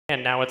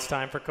And now it's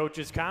time for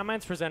Coach's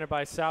Comments, presented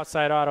by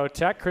Southside Auto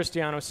Tech.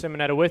 Cristiano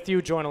Simonetta with you,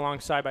 joined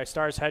alongside by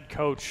Stars head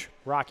coach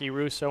Rocky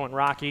Russo. And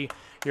Rocky,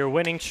 your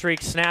winning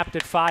streak snapped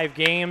at 5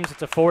 games.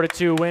 It's a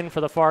 4-2 win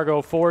for the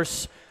Fargo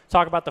Force.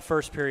 Talk about the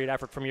first period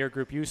effort from your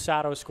group.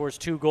 USADO scores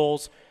 2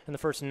 goals in the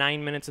first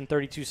 9 minutes and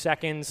 32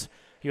 seconds.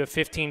 You have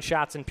 15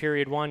 shots in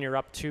period 1. You're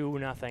up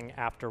 2-0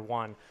 after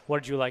 1.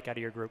 What did you like out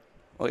of your group?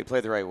 Well, we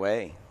played the right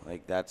way.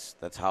 Like that's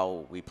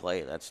how we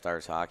play. That's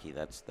Stars hockey.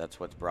 That's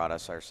what's brought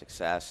us our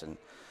success. And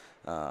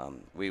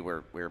we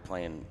were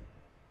playing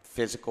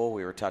physical.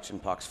 We were touching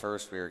pucks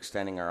first. We were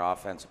extending our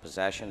offensive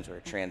possessions. We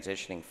were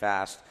transitioning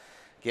fast,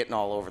 getting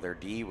all over their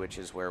D, which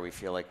is where we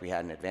feel like we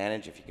had an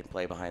advantage. If you can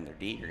play behind their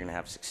D, you're going to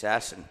have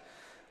success. And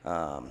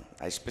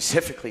I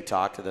specifically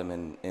talked to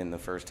them in the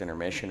first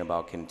intermission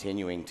about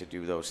continuing to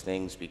do those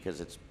things because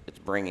it's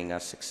bringing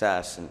us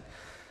success. And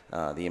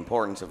the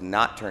importance of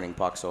not turning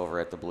pucks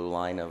over at the blue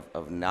line,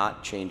 of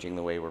not changing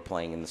the way we're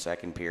playing in the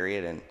second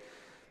period. And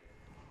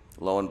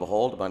lo and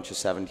behold, a bunch of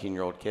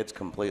 17-year-old kids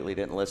completely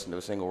didn't listen to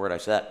a single word I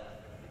said.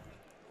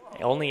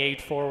 Only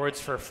 8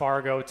 forwards for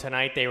Fargo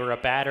tonight. They were a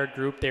battered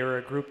group. They were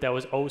a group that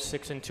was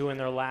 0-6-2 in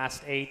their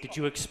last 8. Did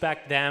you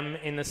expect them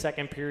in the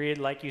second period?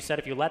 Like you said,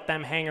 if you let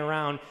them hang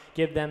around,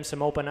 give them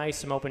some open ice,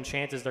 some open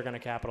chances, they're going to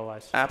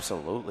capitalize.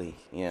 Absolutely.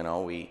 You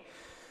know,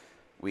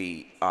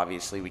 we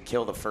obviously we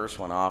kill the first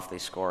one off. They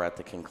score at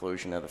the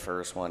conclusion of the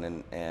first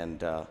one,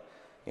 and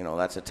you know,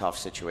 that's a tough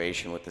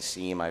situation with the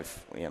seam.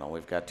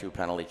 We've got 2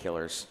 penalty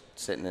killers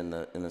sitting in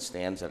the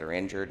stands that are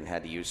injured, and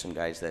had to use some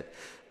guys that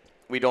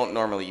we don't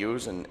normally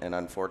use, and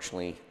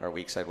unfortunately our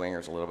weak side winger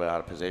is a little bit out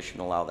of position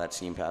to allow that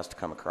seam pass to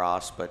come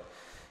across. But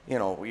you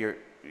know,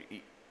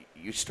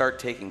 you start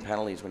taking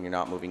penalties when you're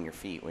not moving your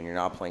feet, when you're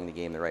not playing the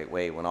game the right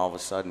way, when all of a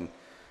sudden,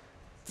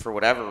 for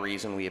whatever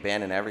reason, we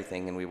abandon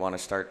everything and we want to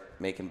start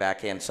making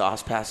backhand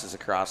sauce passes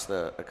across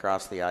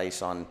the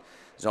ice on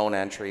zone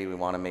entry. We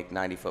want to make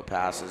 90-foot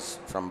passes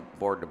from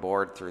board to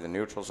board through the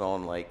neutral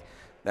zone. Like,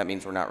 that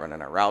means we're not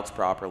running our routes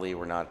properly.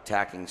 We're not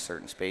attacking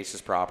certain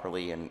spaces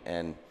properly. And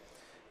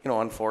you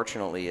know,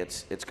 unfortunately,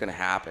 it's going to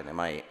happen. Am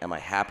I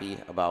happy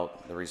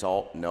about the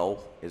result? No.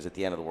 Is it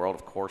the end of the world?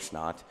 Of course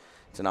not.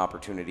 It's an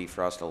opportunity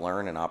for us to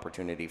learn, an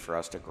opportunity for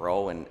us to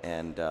grow,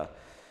 and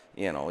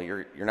you know,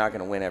 you're not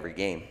going to win every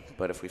game,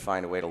 but if we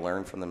find a way to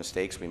learn from the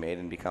mistakes we made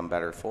and become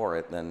better for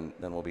it, then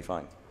we'll be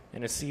fine.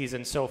 In a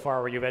season so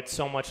far where you've had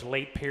so much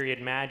late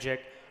period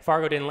magic,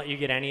 Fargo didn't let you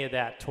get any of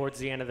that towards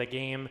the end of the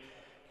game.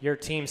 Your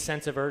team's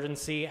sense of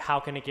urgency, how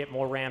can it get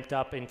more ramped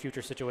up in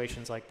future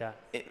situations like that?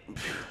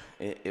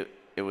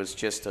 It was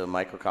just a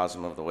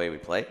microcosm of the way we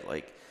played.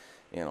 Like,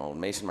 you know,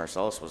 Mason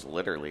Marcellus was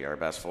literally our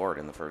best forward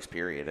in the first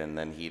period, and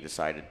then he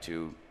decided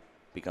to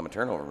become a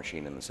turnover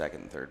machine in the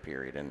second and third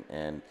period.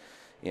 And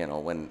you know,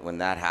 when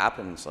that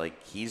happens,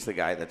 like, he's the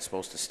guy that's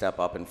supposed to step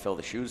up and fill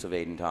the shoes of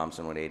Aiden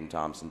Thompson when Aiden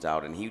Thompson's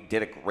out. And he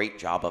did a great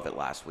job of it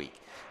last week.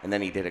 And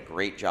then he did a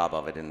great job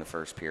of it in the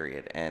first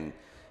period. And,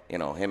 you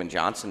know, him and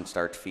Johnson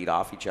start to feed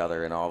off each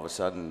other, and all of a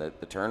sudden the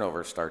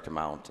turnovers start to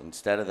mount.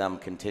 Instead of them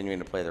continuing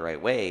to play the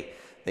right way,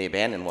 they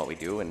abandon what we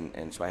do.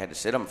 And so I had to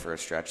sit them for a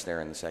stretch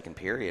there in the second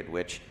period,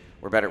 which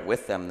we're better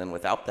with them than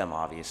without them,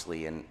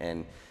 obviously.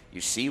 And you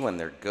see when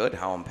they're good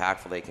how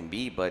impactful they can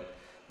be, but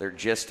they're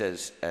just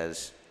as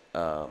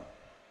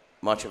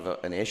much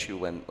of an issue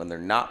when they're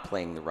not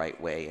playing the right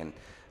way. And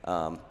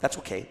that's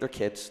okay. They're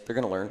kids. They're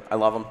going to learn. I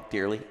love them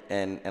dearly.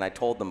 And I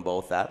told them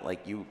both that,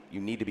 like, you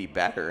need to be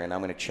better, and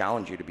I'm going to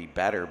challenge you to be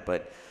better,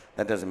 but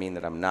that doesn't mean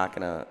that I'm not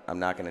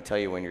going to tell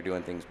you when you're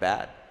doing things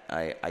bad.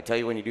 I tell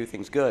you when you do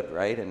things good,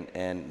 right?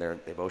 And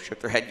they both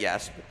shook their head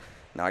yes, but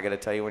now I got to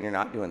tell you when you're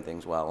not doing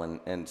things well.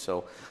 And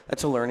so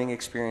that's a learning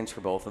experience for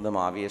both of them.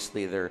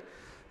 Obviously, they're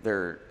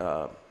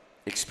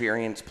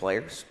experienced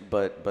players,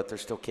 but they're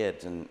still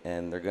kids, and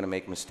they're going to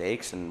make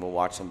mistakes, and we'll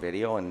watch some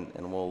video and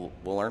we'll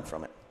learn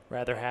from it.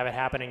 Rather have it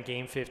happen in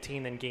game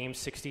 15 than game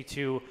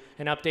 62.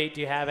 An update,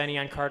 do you have any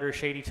on Carter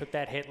Shade? He took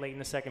that hit late in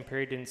the second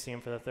period, didn't see him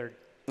for the third.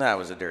 That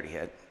was a dirty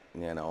hit,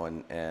 you know,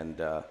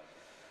 and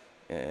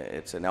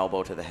it's an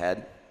elbow to the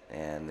head,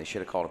 and they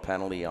should have called a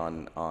penalty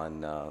on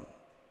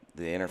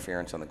the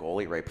interference on the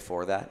goalie right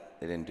before that.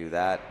 They didn't do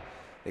that.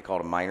 They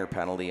called a minor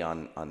penalty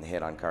on the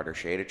hit on Carter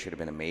Shade. It should have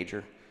been a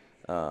major.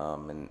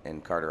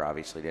 And Carter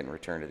obviously didn't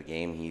return to the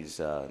game. He's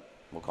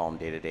we'll call him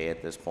day-to-day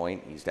at this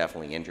point. He's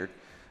definitely injured,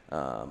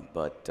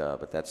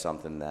 but that's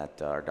something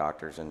that our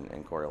doctors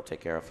and Corey will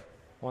take care of.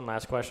 One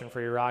last question for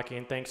you, Rocky,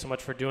 and thanks so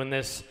much for doing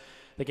this.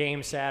 The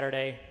game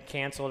Saturday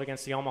canceled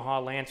against the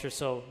Omaha Lancers,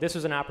 so this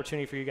was an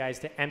opportunity for you guys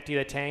to empty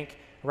the tank.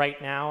 Right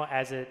now,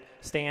 as it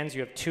stands,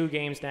 you have 2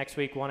 games next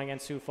week, one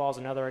against Sioux Falls,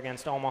 another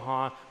against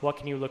Omaha. What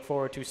can you look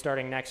forward to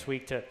starting next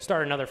week to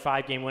start another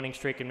 5-game winning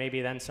streak and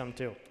maybe then some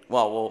too?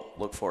 Well, we'll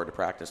look forward to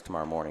practice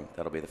tomorrow morning.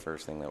 That'll be the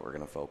first thing that we're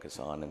going to focus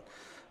on. And,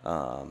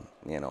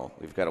 you know,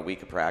 we've got a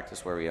week of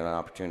practice where we have an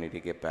opportunity to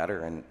get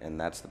better, and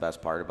that's the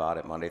best part about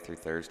it. Monday through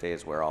Thursday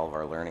is where all of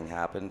our learning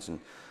happens, and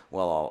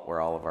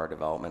where all of our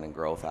development and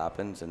growth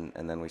happens, and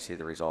then we see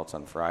the results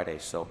on Friday.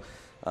 So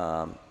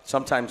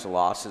sometimes a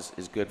loss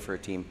is good for a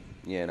team.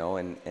 you know,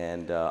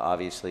 and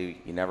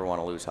obviously you never want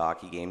to lose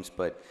hockey games,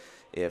 but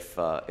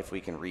if we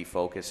can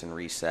refocus and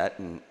reset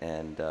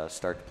and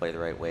start to play the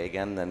right way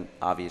again, then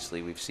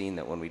obviously we've seen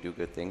that when we do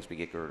good things, we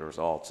get good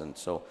results, and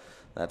so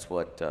that's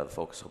what the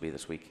focus will be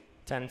this week.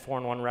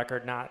 10-4-1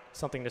 record, not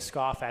something to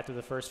scoff at through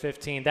the first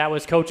 15. That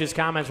was Coach's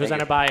comments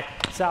presented by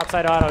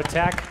Southside Auto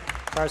Tech.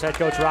 Stars head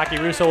coach Rocky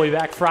Russo will be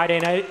back Friday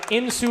night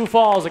in Sioux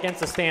Falls against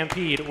the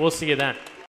Stampede. We'll see you then.